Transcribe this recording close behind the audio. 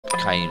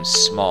Caim's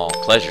small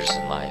pleasures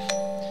in life,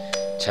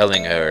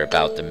 telling her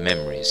about the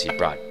memories he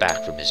brought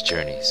back from his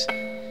journeys.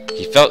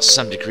 He felt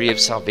some degree of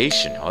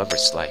salvation, however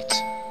slight.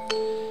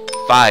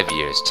 5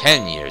 years,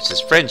 10 years,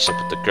 his friendship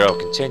with the girl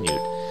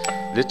continued.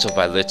 Little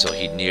by little,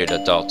 she neared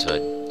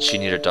adulthood,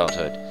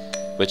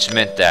 which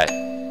meant that,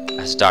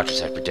 as doctors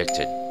had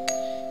predicted,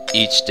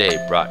 each day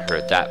brought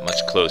her that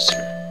much closer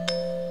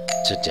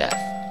to death.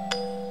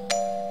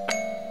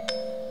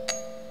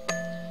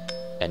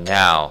 And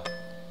now,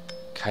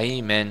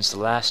 Caim ends the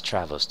last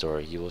travel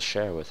story he will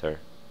share with her.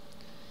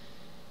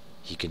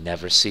 He can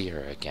never see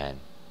her again,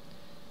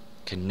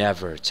 can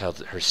never tell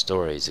her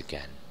stories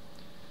again.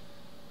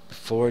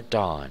 Before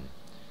dawn,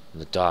 when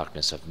the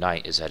darkness of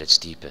night is at its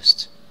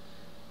deepest,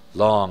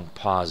 long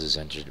pauses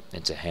enter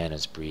into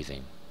Hannah's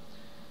breathing.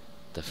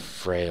 The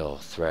frail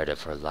thread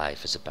of her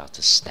life is about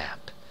to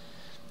snap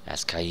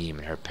as Caim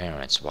and her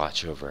parents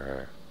watch over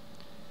her.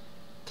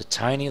 The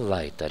tiny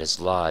light that is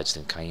lodged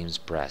in Caim's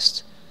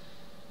breast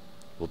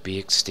will be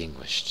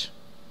extinguished.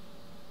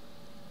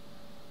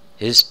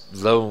 His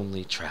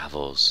lonely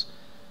travels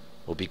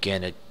will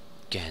begin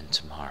again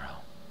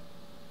tomorrow.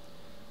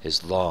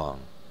 His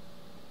long,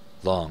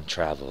 long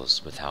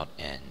travels without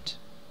end.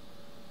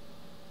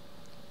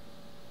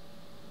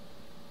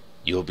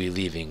 You'll be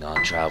leaving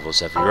on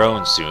travels of your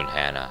own soon,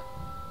 Hannah,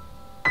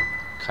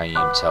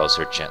 Caim tells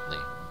her gently.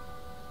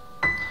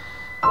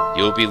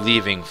 You'll be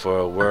leaving for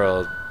a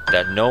world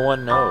that no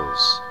one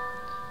knows,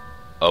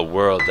 a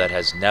world that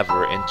has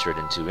never entered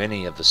into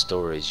any of the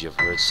stories you've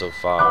heard so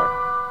far.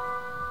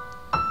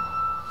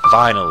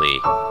 Finally,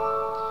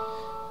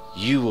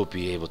 you will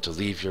be able to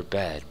leave your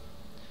bed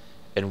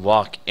and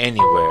walk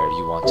anywhere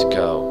you want to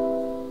go.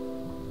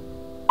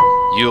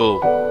 You'll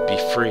be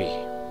free.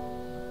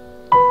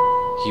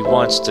 He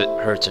wants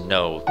her to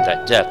know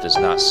that death is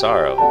not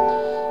sorrow,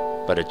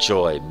 but a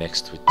joy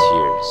mixed with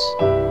tears.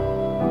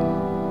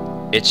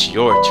 It's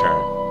your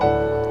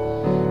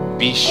turn.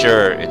 Be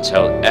sure and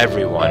tell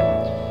everyone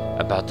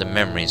about the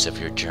memories of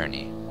your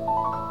journey.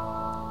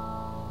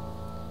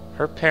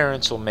 Her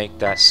parents will make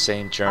that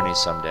same journey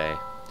someday,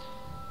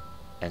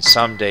 and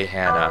someday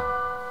Hannah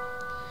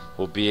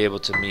will be able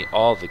to meet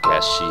all the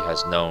guests she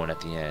has known at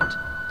the end,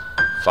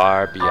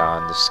 far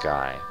beyond the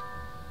sky.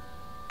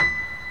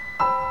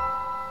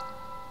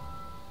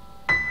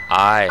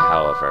 I,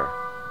 however,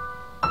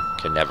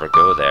 can never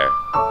go there.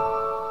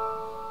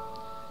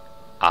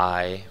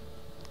 I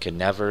can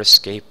never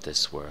escape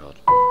this world.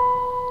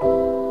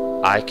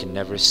 I can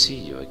never see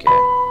you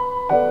again.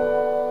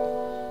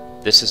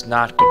 This is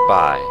not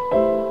goodbye.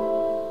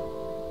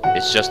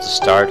 It's just the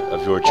start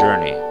of your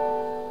journey.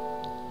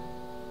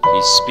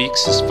 He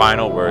speaks his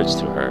final words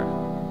to her.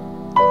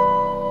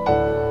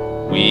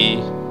 We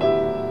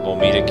will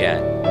meet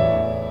again.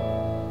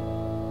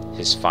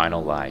 His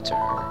final lie to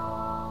her.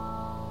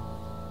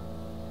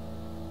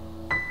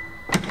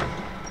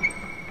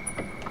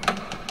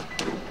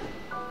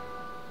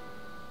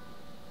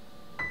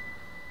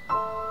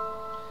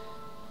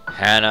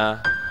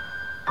 Hannah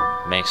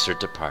makes her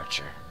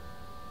departure.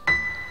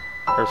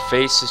 Her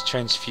face is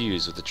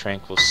transfused with a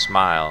tranquil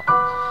smile,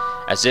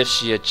 as if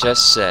she had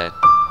just said,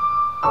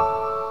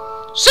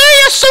 "See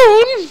you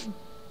soon!"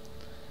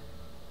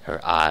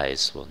 Her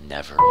eyes will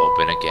never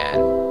open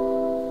again.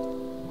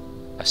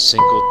 A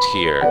single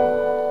tear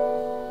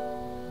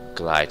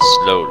glides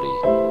slowly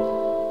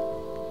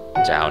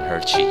down her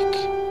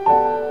cheek.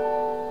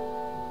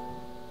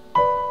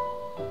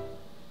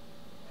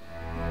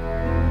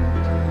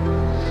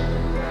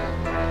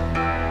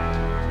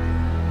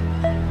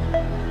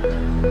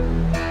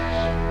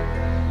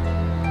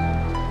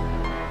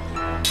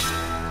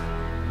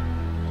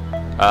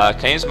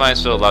 Caim's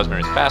mind's filled allows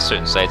memories past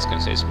certain sites, can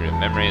say secret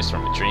memories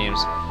from the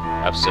dreams,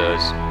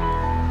 episodes,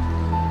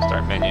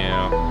 start menu.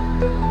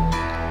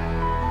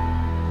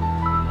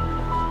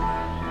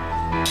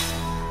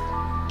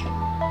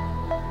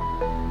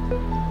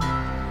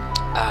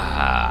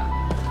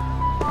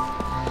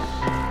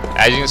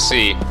 As you can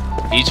see,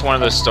 each one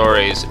of those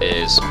stories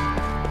is,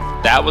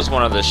 that was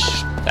one of the,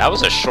 that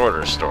was a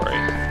shorter story.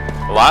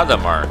 A lot of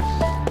them are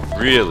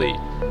really,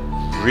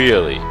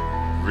 really,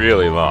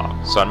 really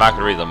long, so I'm not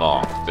going to read them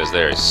all because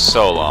they're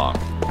so long.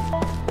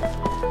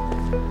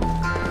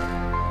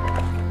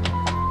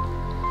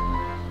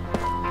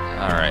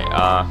 Alright,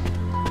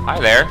 hi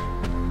there.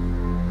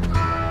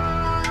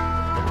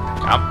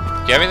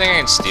 Do you have anything I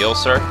can steal,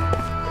 sir?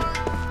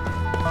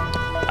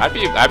 I'd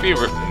be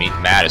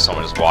mad if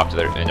someone just walked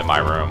into my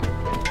room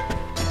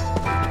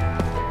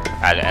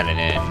at an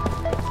inn.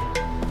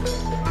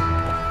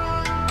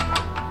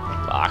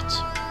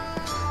 Locked.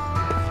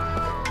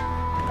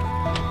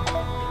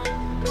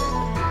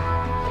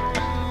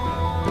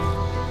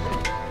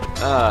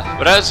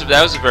 But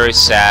that was a very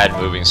sad,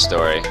 moving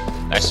story.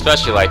 I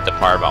especially liked the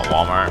part about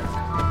Walmart.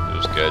 It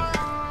was good.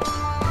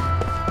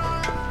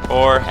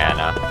 Poor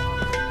Hannah.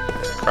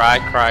 Cry,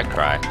 cry,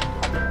 cry.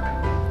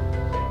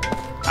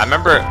 I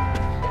remember,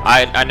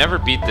 I never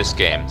beat this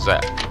game. So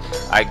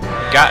I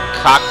got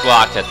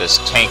cock-blocked at this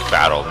tank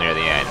battle near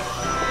the end.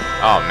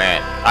 Oh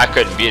man, I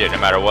couldn't beat it no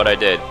matter what I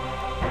did.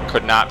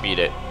 could not beat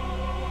it.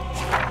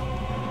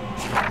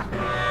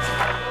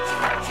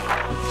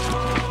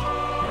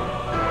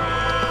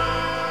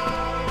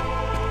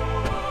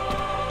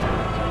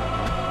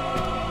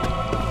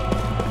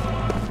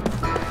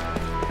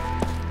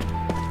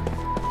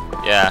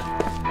 Yeah,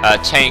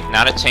 tank,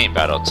 not a tank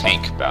battle,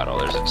 tank battle.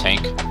 There's a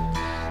tank.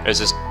 There's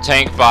this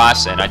tank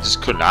boss, and I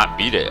just could not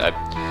beat it.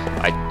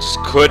 I just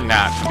could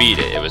not beat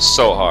it. It was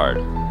so hard.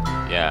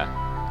 Yeah.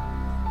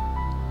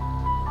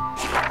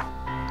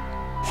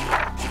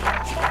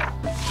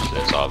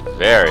 It's all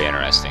very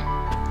interesting.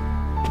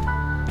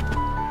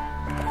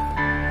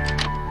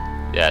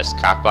 Yes,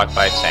 cock blocked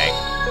by a tank.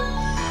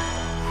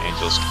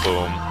 Angel's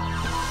plume.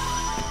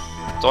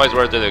 It's always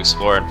worth it to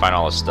explore and find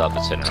all the stuff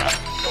that's hidden around.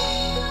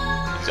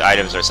 These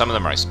items are, some of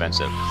them are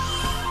expensive.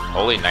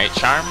 Holy Night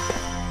Charm?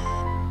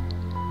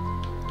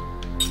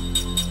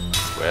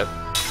 Whip.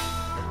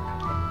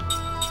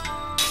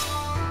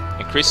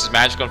 Increases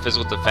magical and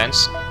physical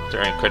defense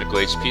during critical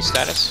HP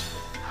status.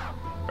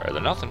 Better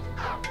than nothing.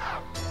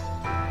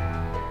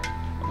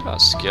 What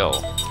about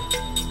skill?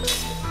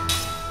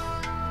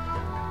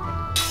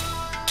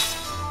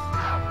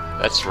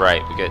 That's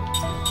right, we get...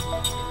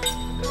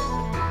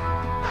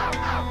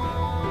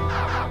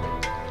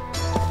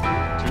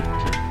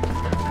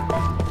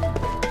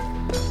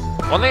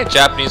 One thing that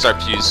Japanese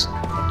RPGs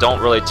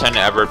don't really tend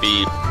to ever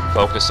be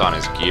focused on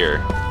is gear.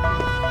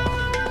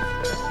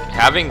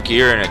 Having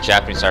gear in a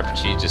Japanese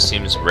RPG just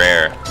seems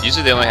rare.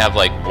 Usually they only have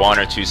like 1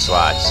 or 2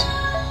 slots.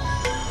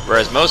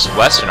 Whereas most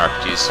Western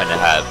RPGs tend to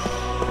have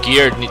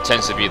gear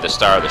tends to be the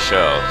star of the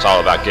show. It's all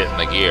about getting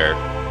the gear.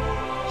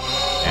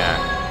 Yeah.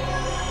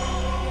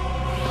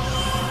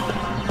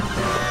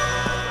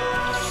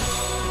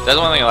 That's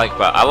one thing I like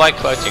about. I like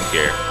collecting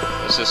gear.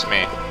 It's just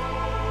me.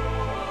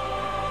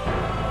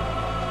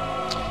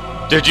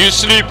 Did you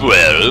sleep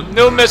well?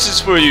 No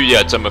message for you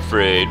yet, I'm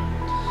afraid.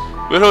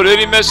 We'll hold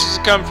any messages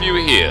to come for you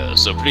here,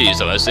 so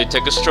please, I say,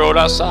 take a stroll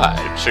outside.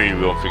 I'm sure you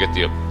won't forget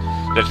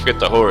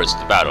the horrors of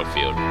the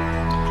battlefield.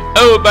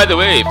 Oh, by the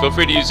way, feel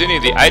free to use any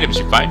of the items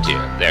you find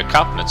here. They are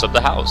compliments of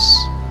the house.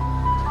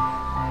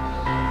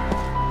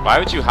 Why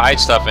would you hide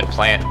stuff in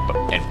plant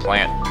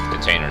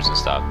containers and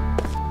stuff?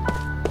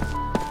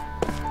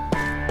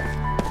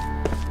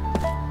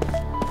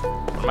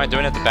 What am I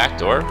doing at the back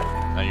door?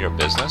 None of your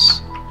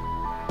business.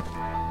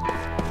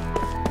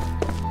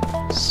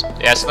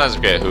 Yeah, sometimes I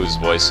forget whose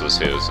voice was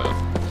who, so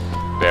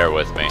bear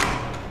with me.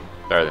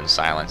 Better than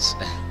silence.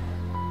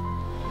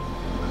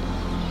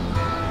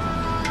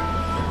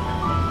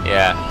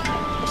 Yeah.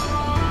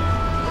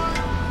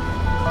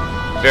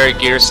 Very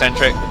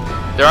gear-centric.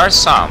 There are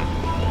some.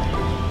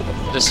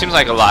 It seems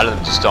like a lot of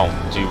them just don't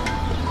do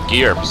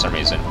gear for some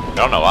reason. I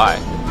don't know why.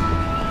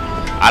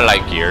 I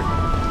like gear.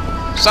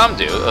 Some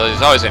do.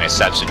 There's always an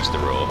exception to the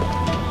rule.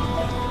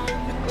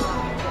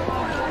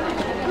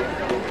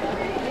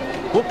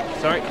 Whoop,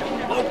 sorry.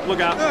 Oh, look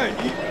out.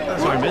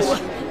 Sorry, miss.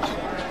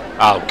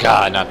 Oh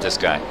god, not this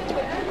guy.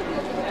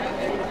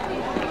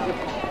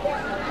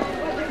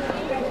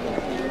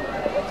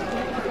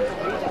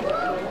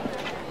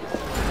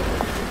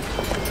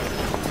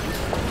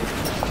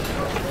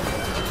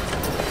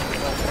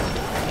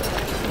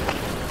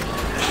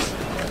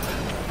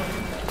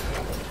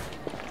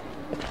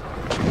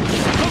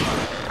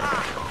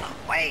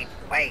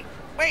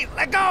 Wait,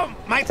 let go!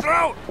 My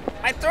throat!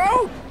 My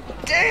throat!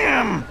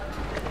 Damn!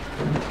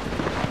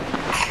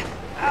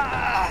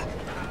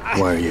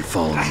 Why are you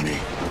following me?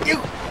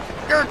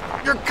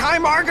 You're Kai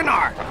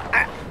Marganar!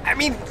 I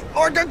mean,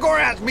 Lord Gongora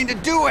asked me to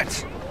do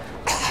it!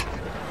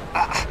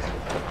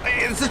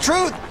 It's the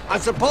truth! I'm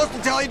supposed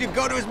to tell you to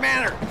go to his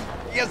manor.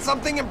 He has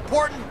something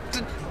important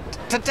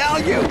to tell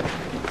you!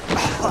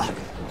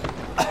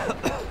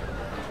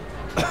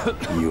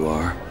 You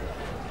are?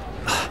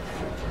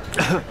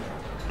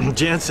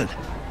 Jansen,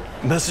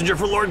 messenger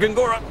for Lord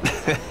Gongora.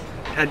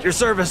 At your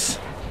service.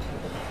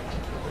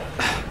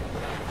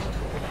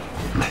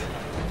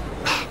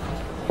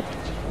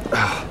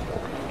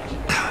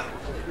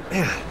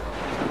 Man,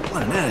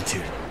 what an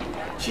attitude.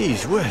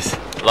 Jeez whiz.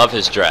 Love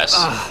his dress.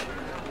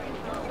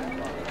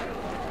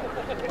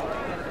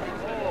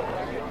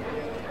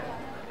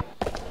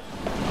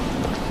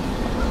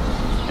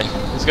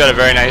 He's got a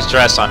very nice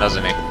dress on,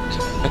 doesn't he?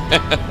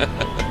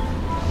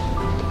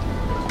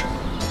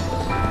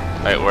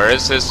 Wait, where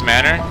is his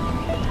manor?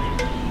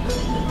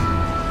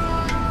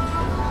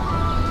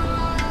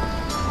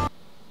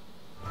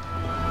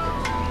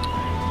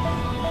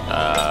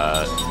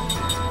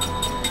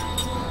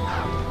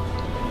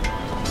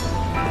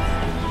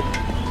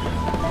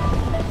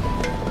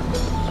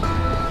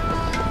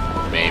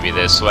 Maybe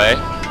this way.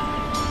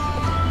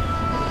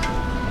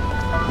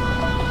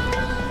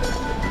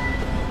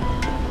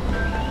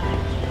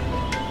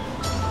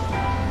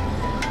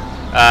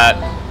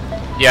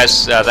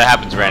 Yes, that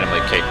happens randomly,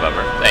 Cake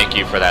Lover. Thank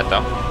you for that,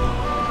 though.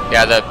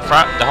 Yeah, the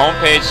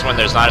homepage, when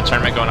there's not a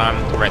tournament going on,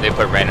 they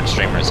put random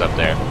streamers up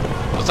there.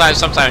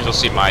 Sometimes you'll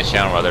see my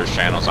channel or other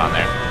channels on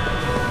there.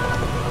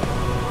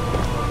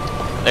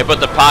 They put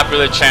the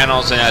popular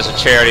channels, and as a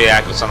charity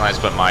act, will sometimes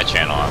put my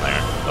channel on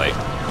there. Like,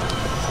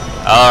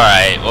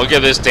 Alright, we'll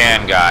give this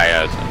Dan guy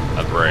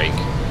a break.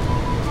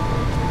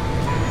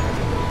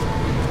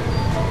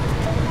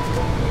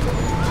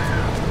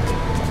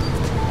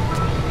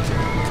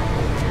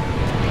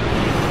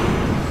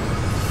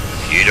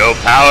 Torpedo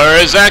power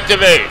is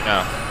activate!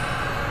 No.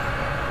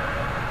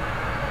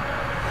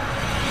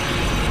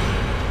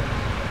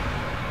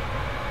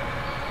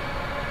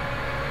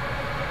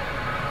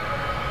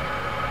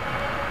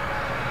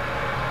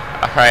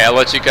 Alright, I'll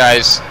let you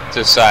guys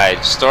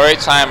decide. Story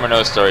time or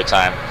no story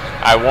time?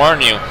 I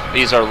warn you,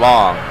 these are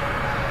long.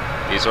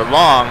 These are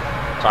long.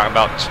 I'm talking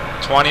about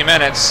 20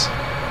 minutes.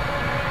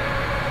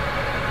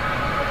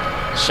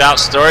 Shout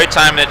story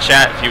time in the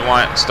chat if you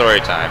want story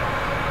time.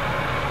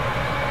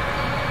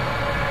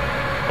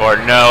 Or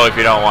no if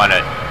you don't want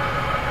it.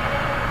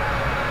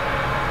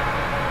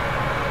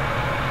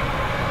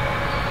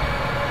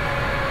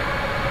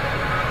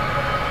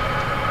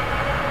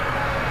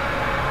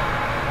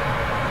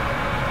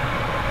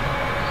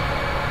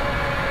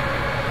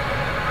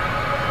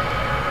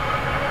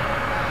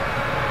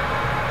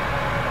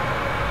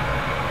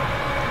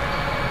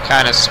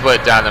 Kind of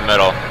split down the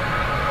middle.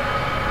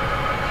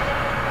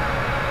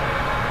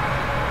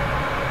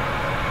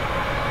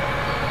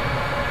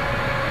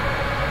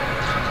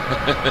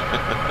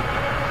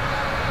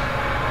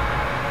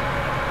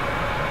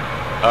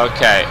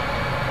 Okay.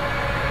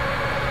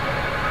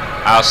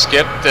 I'll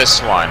skip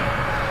this one,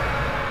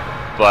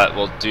 but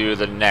we'll do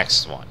the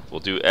next one. We'll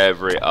do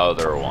every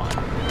other one.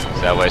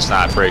 So that way it's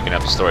not breaking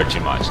up the story too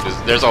much,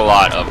 because there's a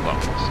lot of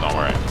them, so don't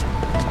worry.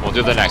 We'll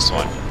do the next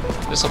one.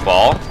 Is this a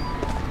ball?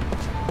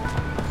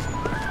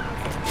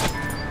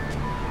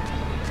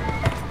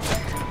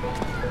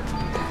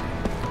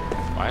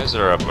 Why is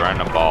there a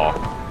random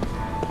ball?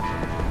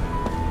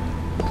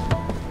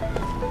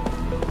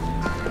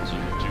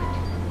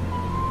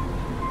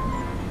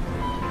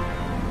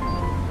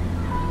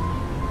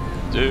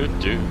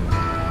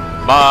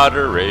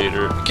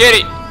 Moderator.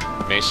 Kitty!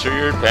 Make sure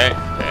you're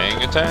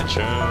paying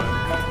attention.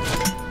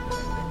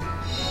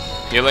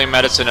 Healing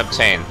medicine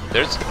obtained.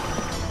 There's...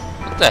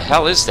 What the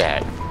hell is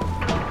that?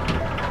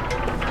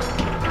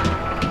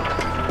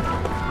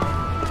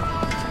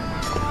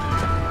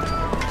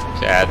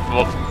 Yeah,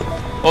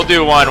 we'll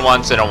do one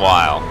once in a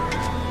while.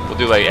 We'll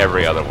do like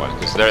every other one,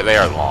 because they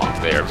are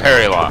long. They are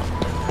very long.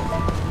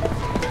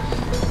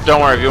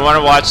 Don't worry, if you want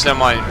to watch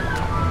them on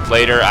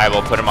later, I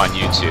will put them on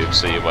YouTube,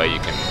 so you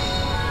can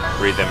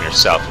read them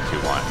yourself if you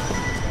want.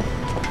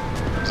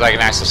 Because I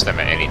can access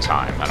them at any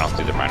time. I don't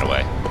do them right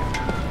away.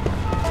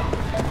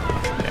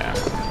 Yeah.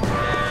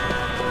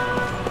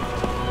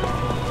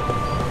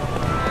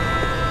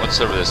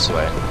 What's over this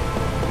way?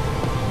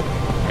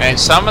 And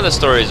some of the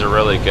stories are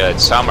really good.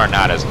 Some are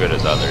not as good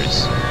as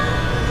others.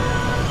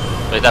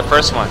 Like that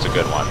first one's a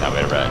good one that we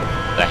read.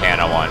 The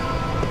Hannah one.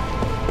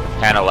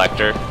 Hannah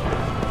Lecter.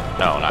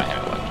 No, not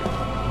Hannah Lecter.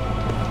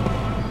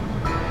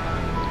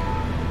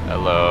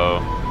 Hello.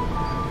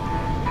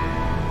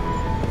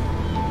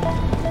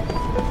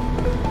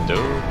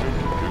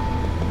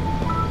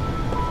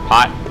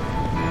 Pot.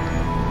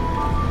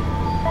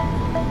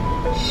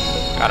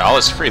 God, all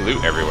this free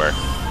loot everywhere.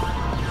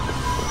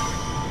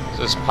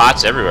 There's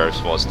pots everywhere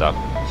full of stuff.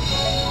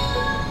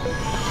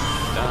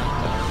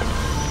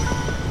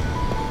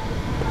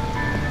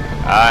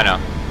 I know.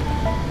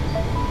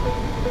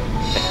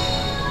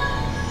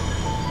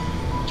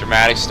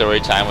 Dramatic story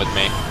time with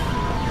me.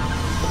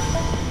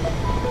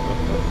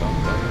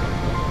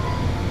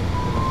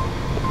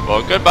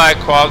 Well, goodbye,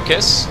 Qual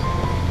Kiss.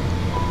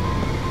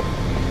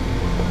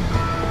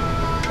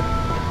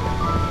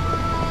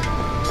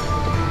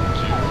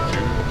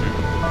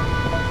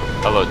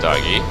 Hello,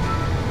 doggy.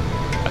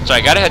 So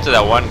I gotta head to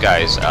that one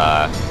guy's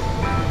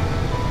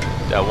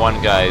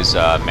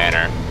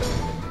manor.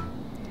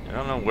 I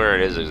don't know where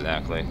it is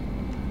exactly.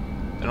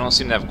 They don't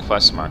seem to have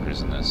quest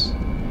markers in this.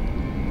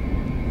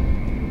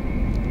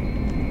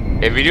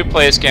 If you do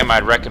play this game,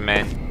 I'd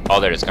recommend... Oh,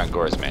 there it is,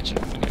 Gongora's Mansion.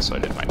 Okay, so I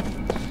did find it.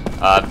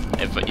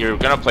 If you're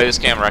gonna play this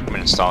game, I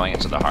recommend installing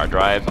it to the hard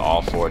drive,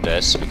 all 4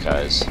 discs,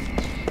 because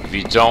if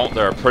you don't,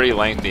 there are pretty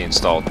lengthy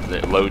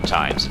load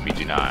times if you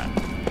do not.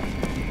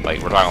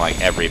 Like, we're talking like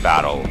every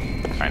battle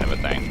kind of a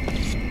thing.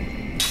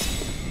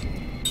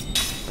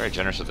 Very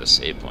generous with the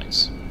save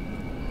points.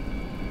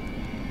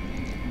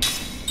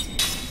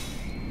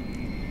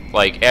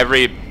 Like,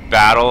 every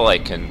battle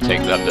can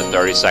take up to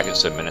 30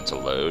 seconds to a minute to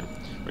load.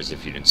 Whereas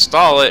if you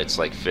install it, it's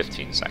like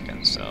 15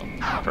 seconds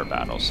per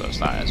battle, so it's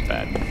not as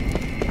bad.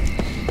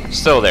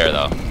 Still there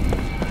though.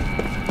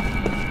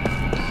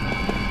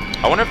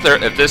 I wonder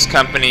if this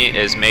company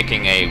is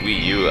making a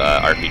Wii U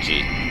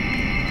RPG.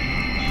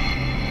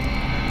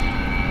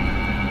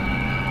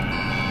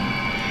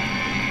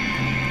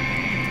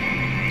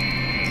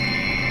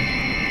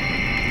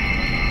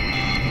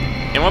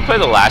 Anyone play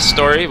the last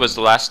story? Was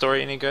the last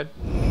story any good?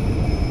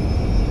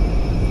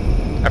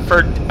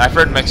 I've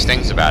heard mixed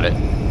things about it.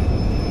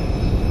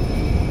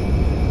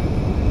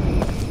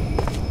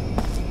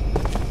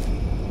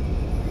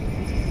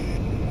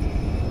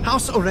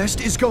 House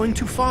arrest is going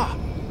too far.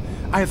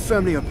 I have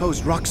firmly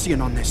opposed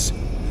Roxian on this.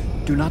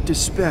 Do not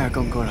despair,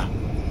 Gongora.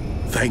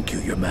 Thank you,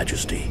 Your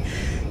Majesty.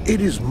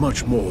 It is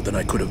much more than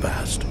I could have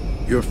asked.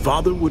 Your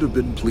father would have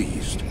been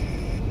pleased.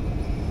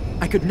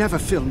 I could never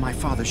fill my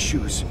father's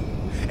shoes.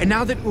 And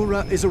now that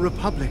Ura is a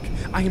republic,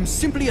 I am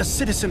simply a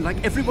citizen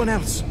like everyone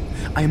else.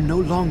 I am no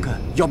longer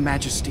Your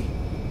Majesty.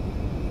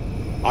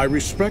 I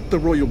respect the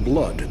royal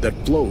blood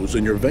that flows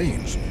in your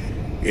veins.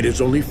 It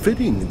is only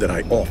fitting that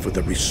I offer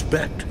the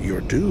respect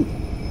you're due.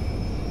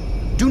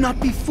 Do not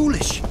be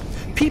foolish.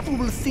 People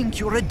will think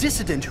you're a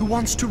dissident who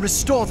wants to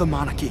restore the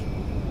monarchy.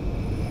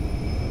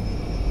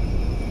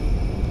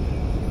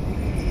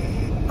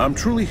 I'm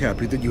truly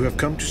happy that you have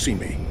come to see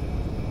me.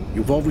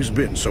 You've always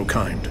been so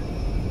kind.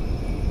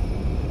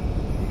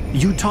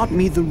 You taught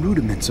me the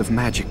rudiments of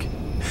magic.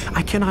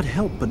 I cannot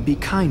help but be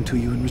kind to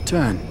you in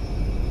return.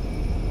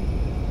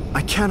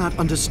 I cannot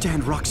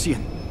understand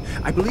Roxian.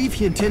 I believe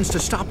he intends to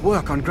stop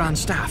work on Grand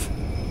Staff.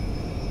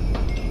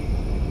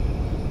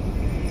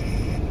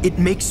 It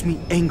makes me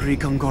angry,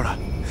 Gongora.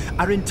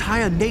 Our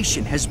entire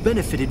nation has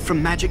benefited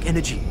from magic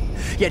energy,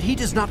 yet he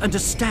does not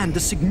understand the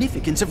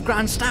significance of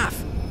Grand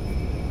Staff.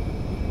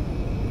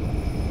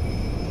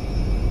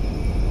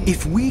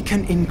 If we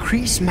can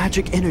increase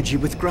magic energy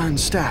with Grand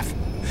Staff,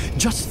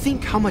 just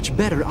think how much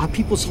better our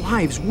people's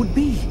lives would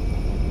be.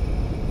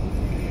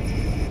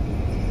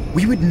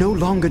 We would no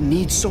longer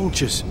need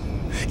soldiers.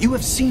 You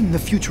have seen the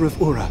future of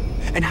Ura,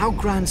 and how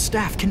Grand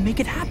Staff can make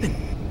it happen.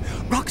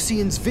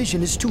 Roxian's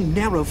vision is too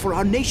narrow for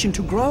our nation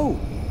to grow.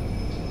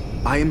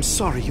 I am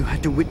sorry you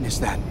had to witness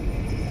that.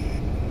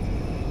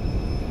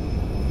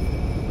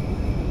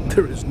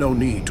 There is no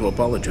need to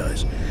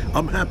apologize.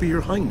 I'm happy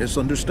Your Highness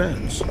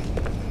understands.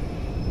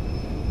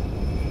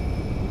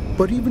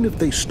 But even if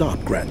they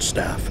stop Grand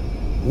Staff,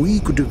 we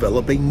could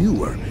develop a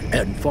newer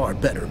and far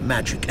better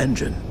magic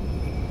engine.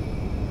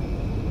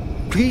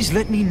 Please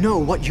let me know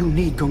what you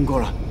need,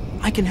 Gongora.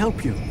 I can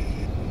help you.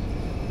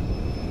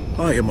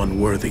 I am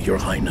unworthy, Your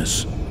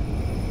Highness.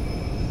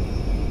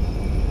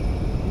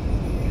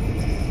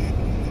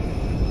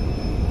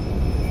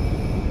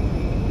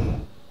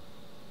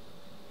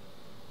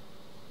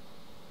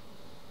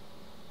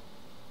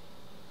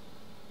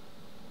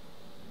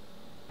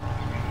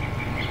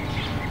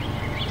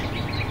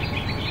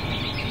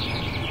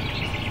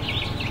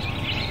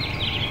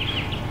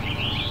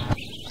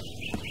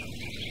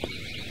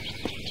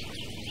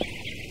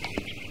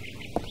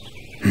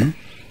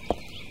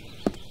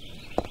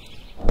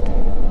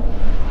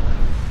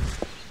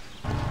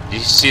 Did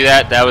you see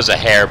that? That was a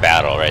hair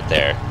battle right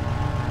there.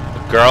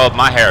 Girl,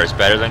 my hair is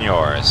better than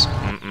yours.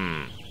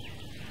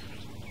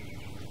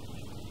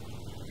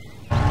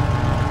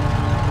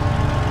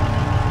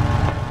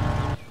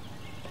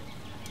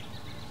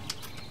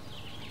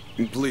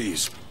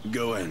 Please,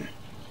 go in.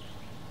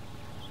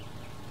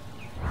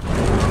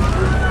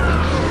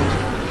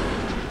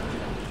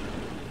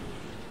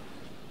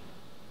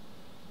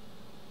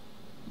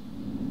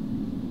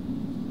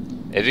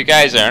 If you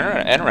guys are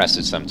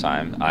interested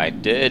sometime, I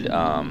did,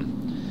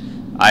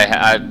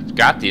 I've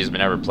got these but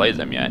never played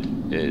them yet,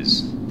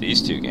 is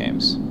these two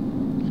games.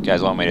 If you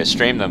guys want me to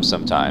stream them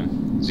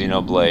sometime,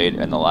 Xenoblade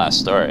and The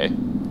Last Story.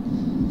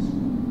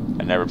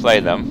 I never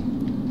played them.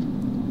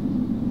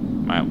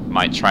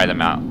 Might try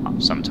them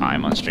out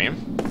sometime on stream.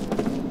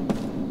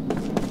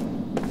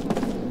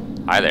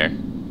 Hi there.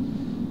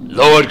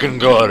 Lord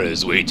Gongora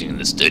is waiting in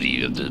the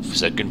study of the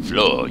second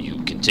floor.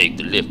 You can take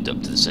the lift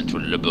up to the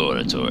central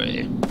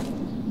laboratory.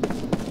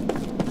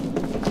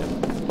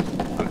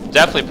 I'm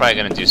definitely probably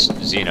going to do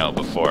Xeno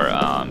before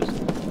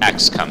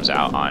X comes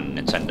out on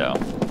Nintendo.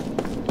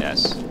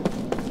 Yes.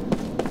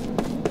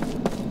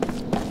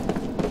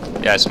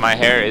 Yes, my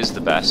hair is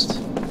the best.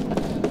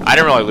 I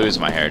didn't really lose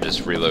my hair,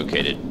 just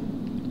relocated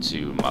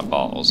to my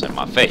balls and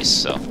my face,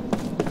 so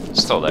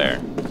it's still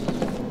there.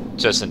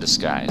 Just in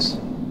disguise.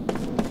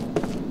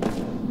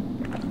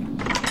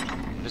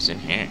 What is in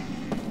here?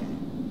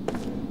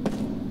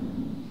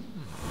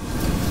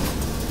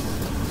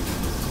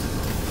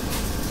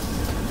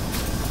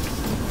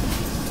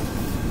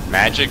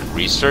 Magic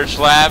Research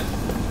Lab?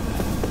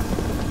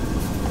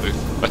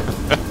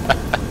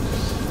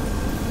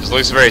 This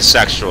looks very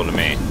sexual to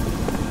me.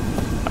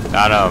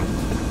 I don't know.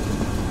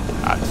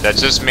 That's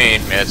just me.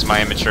 That's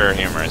my immature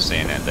humor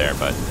seeing it there,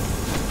 but...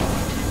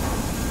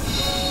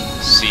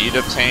 Seed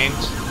obtained?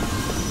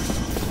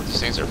 What these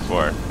things are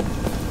for?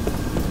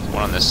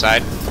 One on this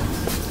side.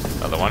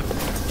 Another one.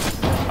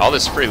 All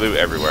this free loot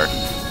everywhere.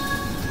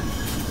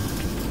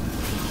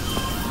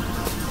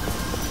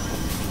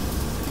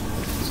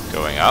 It's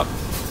going up.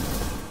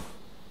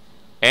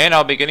 And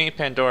I'll be getting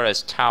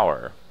Pandora's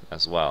Tower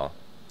as well.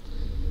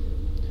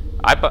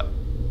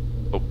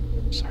 Oh,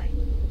 sorry.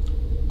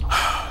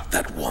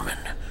 That woman.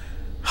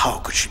 How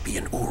could she be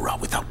in Ura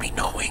without me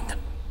knowing?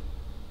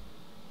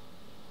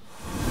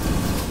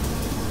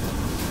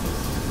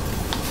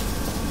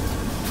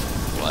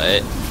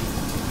 What?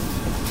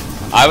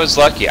 I was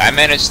lucky. I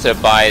managed to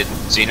buy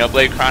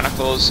Xenoblade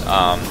Chronicles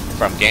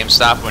from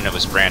GameStop when it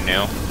was brand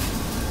new,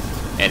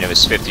 and it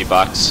was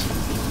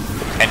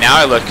 $50. And now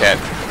I look at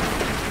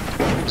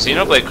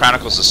Xenoblade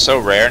Chronicles is so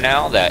rare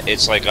now that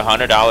it's like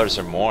 $100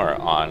 or more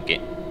on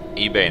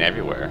eBay and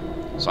everywhere.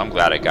 So I'm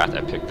glad I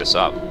picked this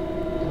up.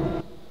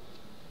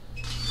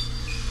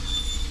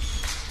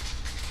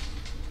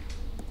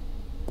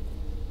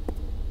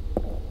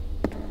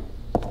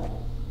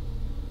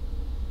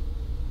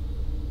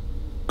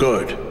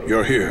 Good,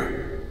 you're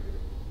here.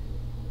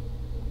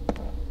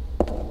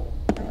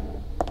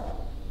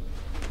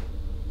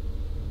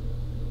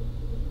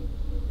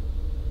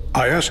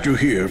 I asked you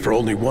here for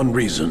only one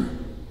reason.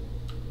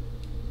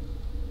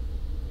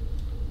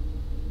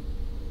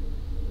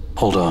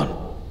 Hold on.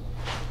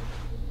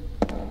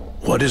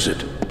 What is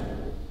it?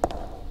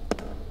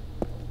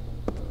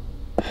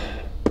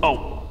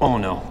 Oh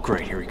no.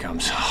 Great, here he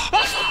comes.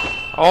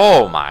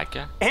 Oh my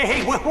god.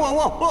 Hey,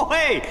 whoa,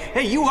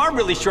 hey, you are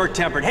really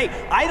short-tempered. Hey,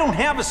 I don't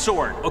have a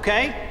sword,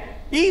 okay?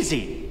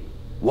 Easy.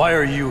 Why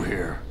are you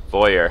here?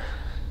 Voyeur.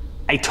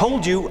 I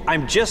told you,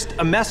 I'm just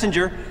a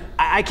messenger.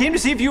 I came to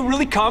see if you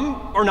really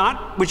come or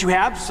not, which you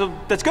have, so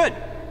that's good.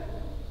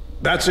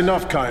 That's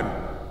enough, Kaim.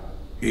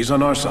 He's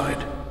on our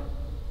side.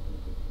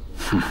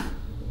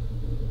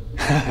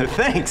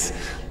 Thanks.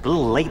 A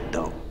little late,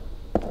 though.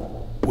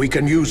 We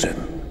can use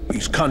him.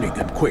 He's cunning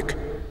and quick,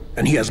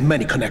 and he has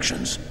many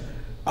connections.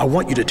 I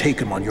want you to take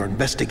him on your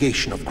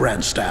investigation of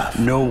Grand Staff.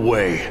 No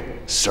way,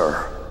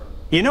 sir.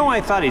 You know, I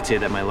thought he'd say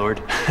that, my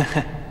lord.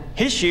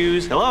 His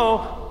shoes,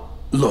 hello?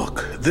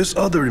 Look, this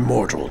other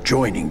immortal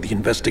joining the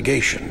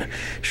investigation,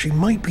 she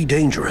might be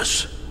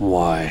dangerous.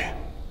 Why?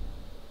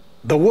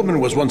 The woman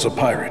was once a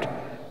pirate.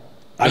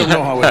 I don't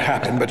know how it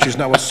happened, but she's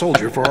now a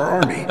soldier for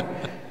our army.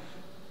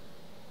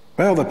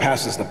 Well, the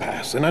past is the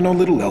past, and I know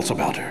little else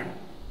about her.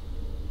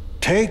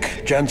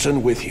 Take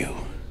Jensen with you.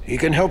 He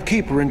can help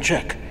keep her in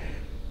check.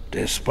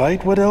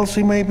 Despite what else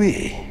he may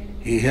be,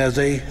 he has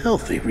a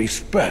healthy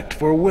respect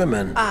for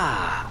women.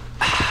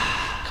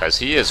 Because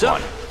he is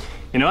one.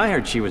 You know, I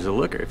heard she was a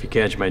looker, if you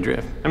catch my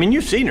drift. I mean,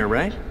 you've seen her,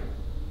 right?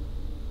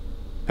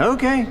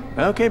 Okay,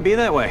 be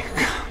that way.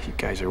 You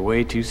guys are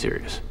way too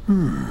serious.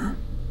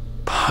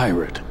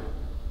 Pirate.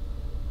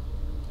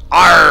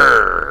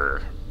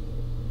 Arr!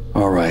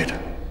 All right.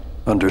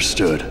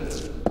 Understood.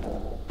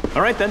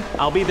 All right, then.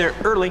 I'll be there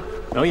early.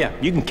 Oh, yeah,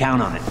 you can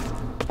count on it.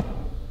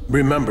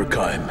 Remember,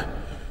 Kaim,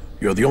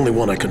 you're the only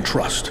one I can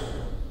trust.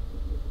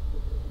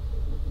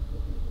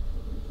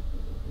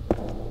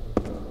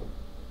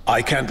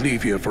 I can't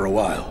leave here for a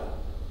while.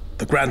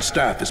 The Grand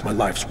Staff is my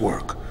life's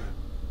work.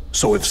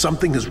 So if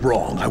something is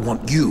wrong, I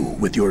want you,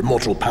 with your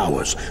immortal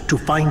powers, to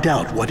find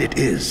out what it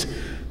is.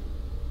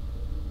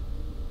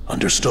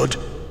 Understood?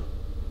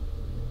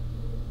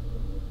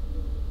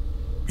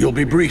 You'll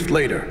be briefed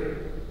later.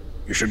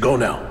 You should go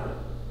now.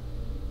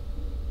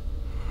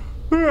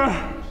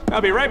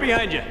 I'll be right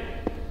behind you.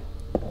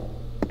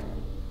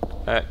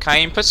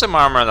 Kaim, put some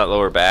armor on that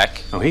lower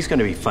back. Oh, he's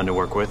gonna be fun to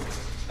work with.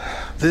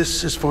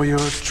 This is for your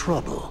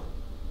trouble.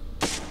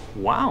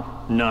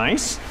 Wow,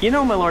 nice. You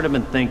know, my lord, I've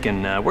been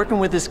thinking, working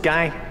with this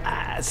guy,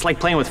 it's like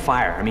playing with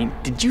fire. I mean,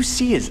 did you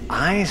see his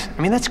eyes?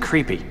 I mean, that's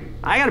creepy.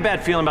 I got a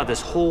bad feeling about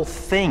this whole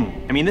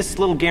thing. I mean, this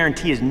little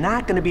guarantee is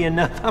not gonna be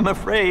enough, I'm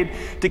afraid,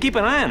 to keep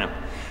an eye on him.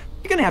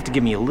 You're gonna have to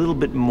give me a little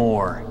bit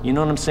more, you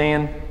know what I'm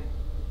saying?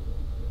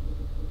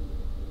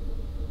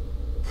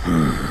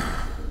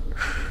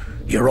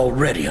 You're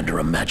already under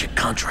a magic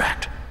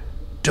contract.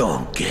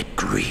 Don't get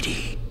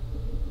greedy.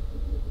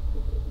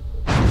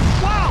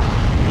 Wow!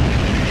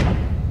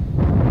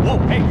 Whoa,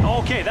 hey,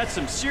 okay, that's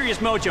some serious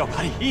mojo,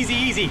 buddy. Easy,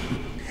 easy.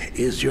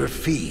 Is your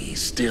fee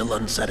still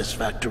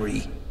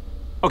unsatisfactory?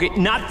 Okay,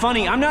 not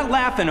funny. I'm not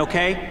laughing,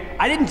 okay?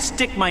 I didn't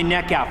stick my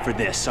neck out for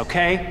this,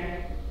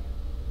 okay?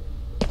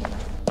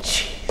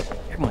 Jeez,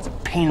 everyone's a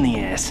pain in the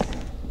ass.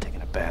 I'm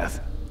taking a bath.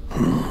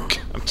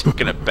 I'm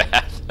taking a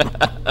bath.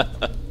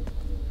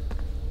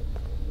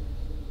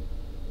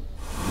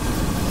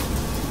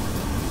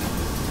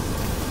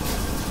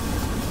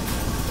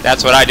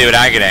 That's what I do when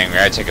I get angry.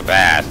 I take a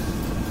bath.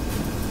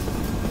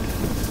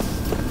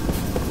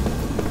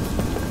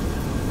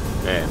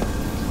 Okay.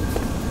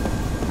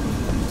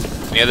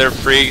 Any other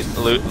free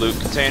loot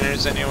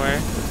containers anywhere?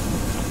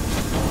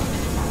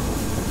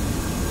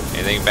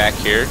 Anything back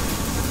here?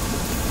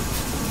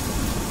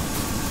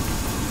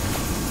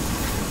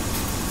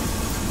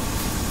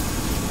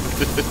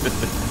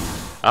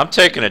 I'm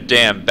taking a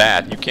damn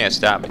bath. You can't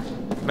stop me.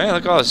 Man,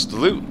 look at all this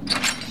loot.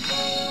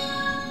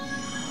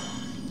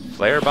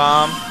 Flare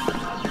bomb.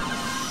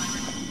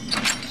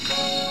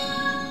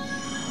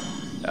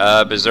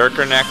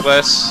 Berserker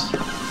necklace.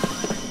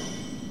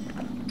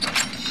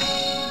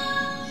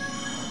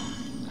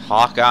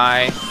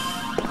 Hawkeye.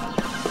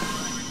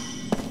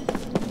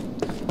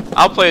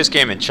 I'll play this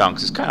game in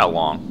chunks. It's kind of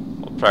long.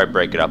 We'll probably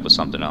break it up with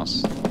something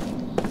else.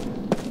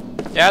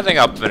 Yeah, I think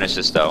I'll finish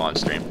this though on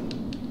stream.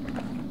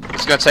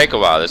 It's gonna take a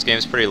while. This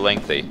game's pretty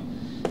lengthy.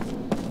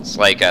 It's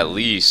like at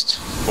least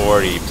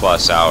 40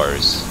 plus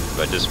hours if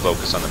I just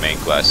focus on the main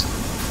quest.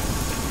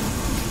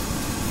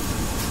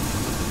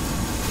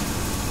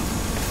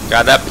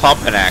 Got that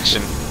pumping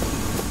action.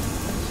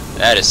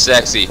 That is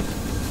sexy.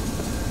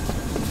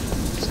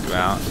 Let's go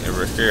out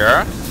over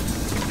here.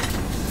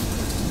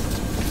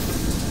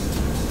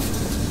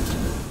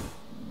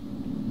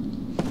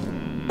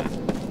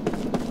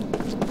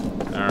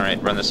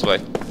 Alright, run this way.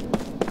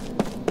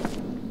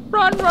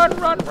 Run, run,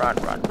 run, run,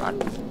 run, run.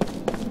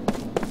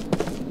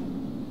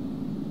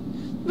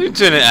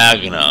 Lieutenant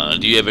Agonon,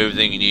 do you have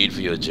everything you need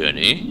for your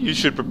journey? You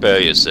should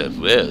prepare yourself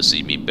well,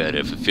 see me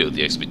better fulfill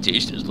the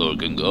expectations, Lord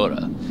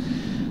Gongora.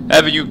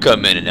 Having you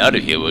come in and out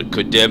of here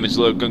could damage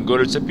Lord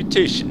Gongora's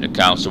reputation. The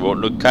council won't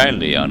look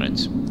kindly on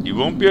it. You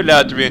won't be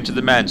allowed to re-enter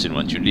the mansion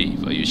once you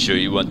leave. Are you sure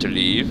you want to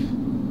leave?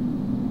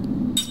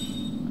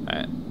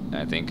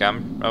 I think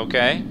I'm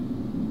okay.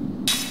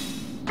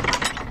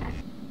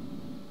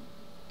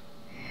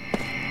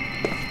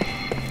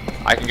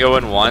 I can go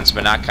in once,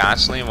 but not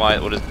constantly? Why?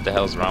 What the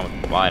hell's wrong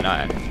with... Why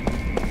not?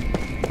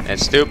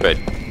 It's stupid.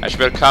 I should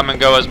be able to come and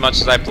go as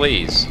much as I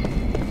please.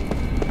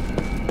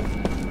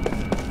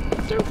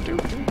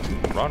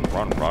 Run,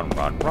 run, run,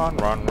 run, run,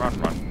 run, run,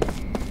 run.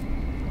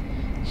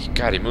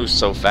 God, he moves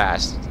so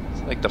fast.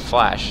 It's like the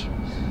Flash.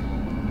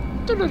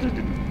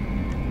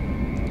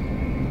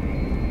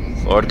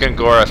 Lord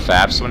Gongora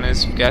faps when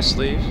his guests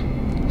leave?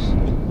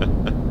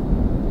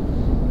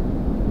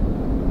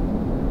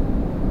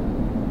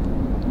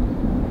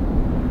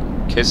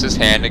 Kiss his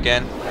hand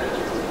again?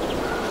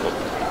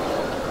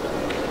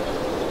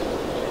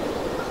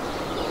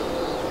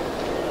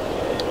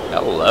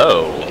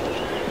 Hello.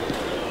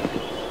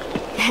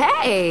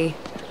 Hey!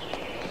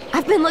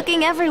 I've been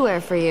looking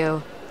everywhere for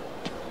you.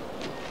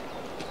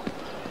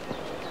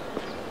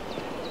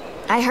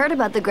 I heard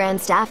about the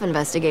Grand Staff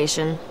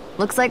investigation.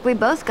 Looks like we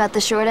both got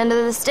the short end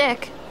of the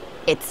stick.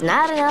 It's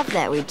not enough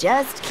that we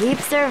just keep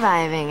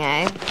surviving,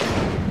 eh?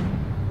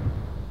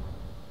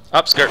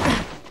 Up skirt.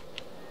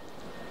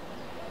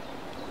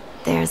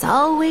 There's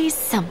always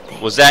something.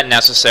 Was that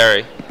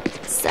necessary?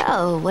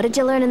 So, what did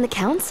you learn in the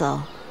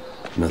council?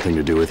 Nothing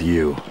to do with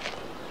you.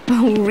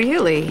 Oh,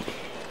 really?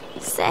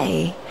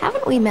 Say,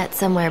 haven't we met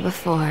somewhere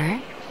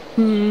before?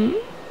 Hmm?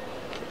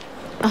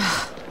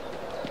 Ugh.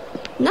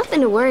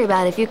 Nothing to worry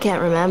about if you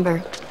can't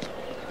remember.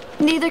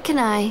 Neither can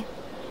I.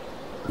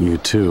 You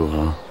too,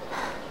 huh?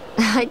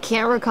 I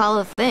can't recall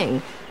a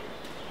thing.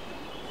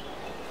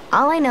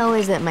 All I know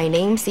is that my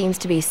name seems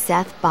to be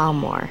Seth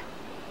Balmore.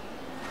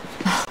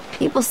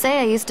 People say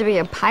I used to be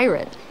a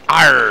pirate.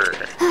 Arr!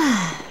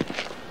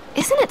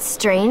 Isn't it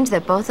strange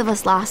that both of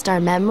us lost our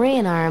memory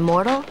and are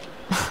immortal?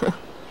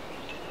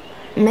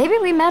 Maybe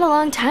we met a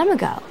long time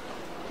ago.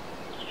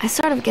 I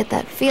sort of get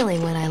that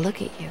feeling when I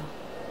look at you.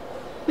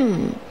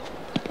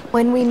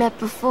 When we met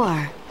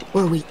before,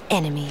 were we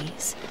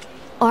enemies?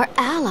 Or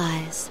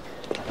allies?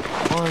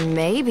 Or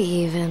maybe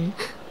even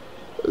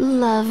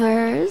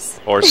lovers?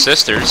 Or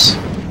sisters.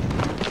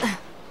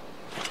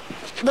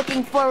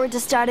 Looking forward to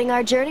starting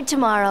our journey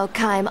tomorrow,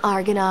 Kaim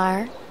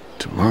Argonar.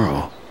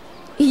 Tomorrow?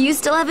 You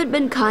still haven't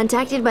been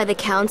contacted by the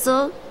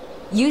council?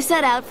 You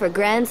set out for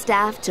Grand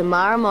Staff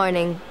tomorrow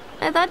morning.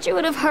 I thought you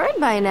would have heard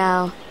by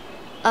now.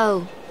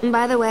 Oh, and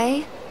by the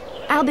way,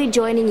 I'll be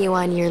joining you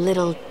on your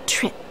little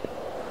trip.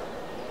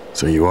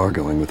 So you are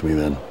going with me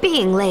then?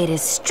 Being late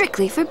is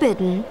strictly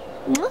forbidden.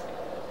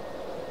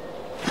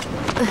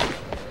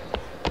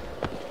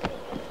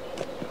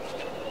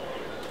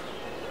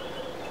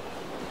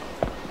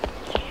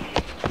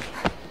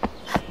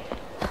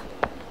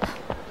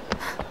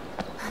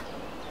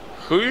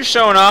 Who are you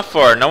showing off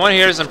for? No one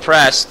here is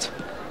impressed.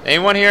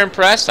 Anyone here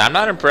impressed? I'm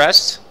not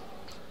impressed.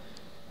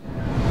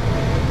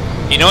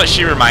 You know what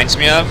she reminds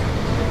me of?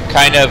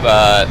 Kind of,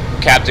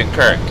 Captain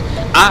Kirk.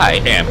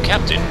 I am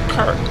Captain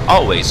Kirk,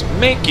 always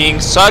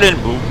making sudden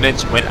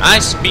movements when I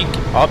speak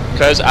up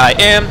because I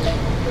am...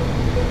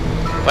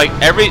 Like,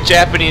 every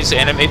Japanese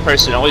anime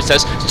person always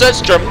does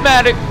such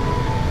dramatic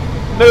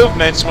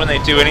movements when they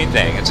do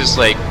anything. It's just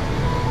like,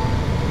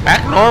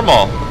 act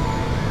normal.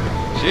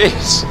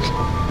 Jeez.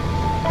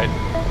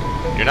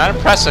 You're not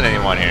impressing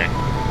anyone here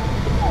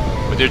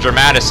with your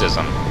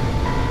dramaticism.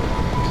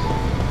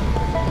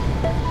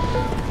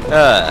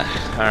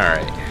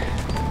 Alright.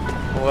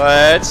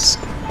 Let's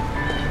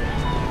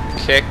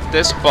kick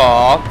this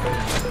ball.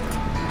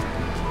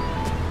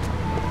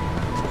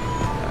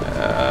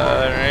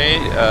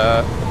 Alright,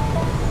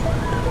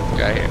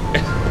 got here.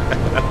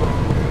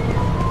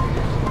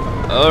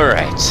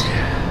 Alright.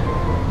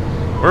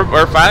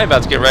 We're finally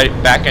about to get right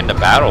back into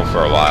battle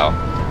for a while.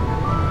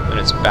 And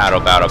it's battle,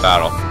 battle,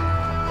 battle.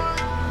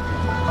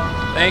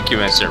 Thank you,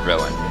 Mr.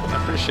 Villain.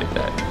 I appreciate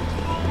that.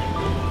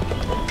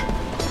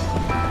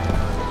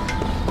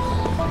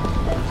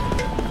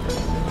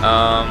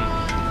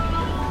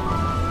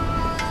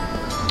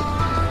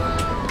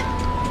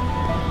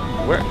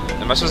 Where?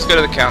 Am I supposed to go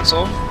to the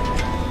council?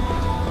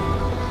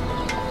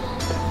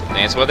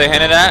 That's what they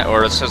hinted at,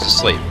 or it's supposed to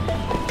sleep?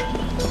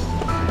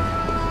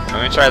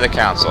 Let me try the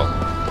council.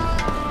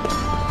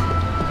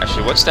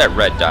 Actually, what's that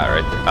red dot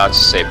right there? Oh, it's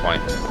a save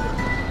point.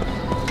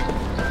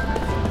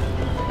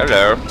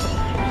 Hello.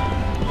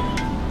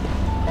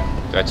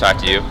 Do I talk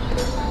to you?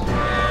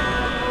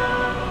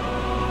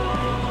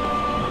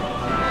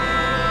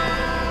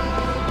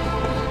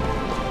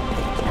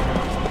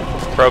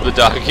 Probe the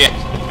dog again.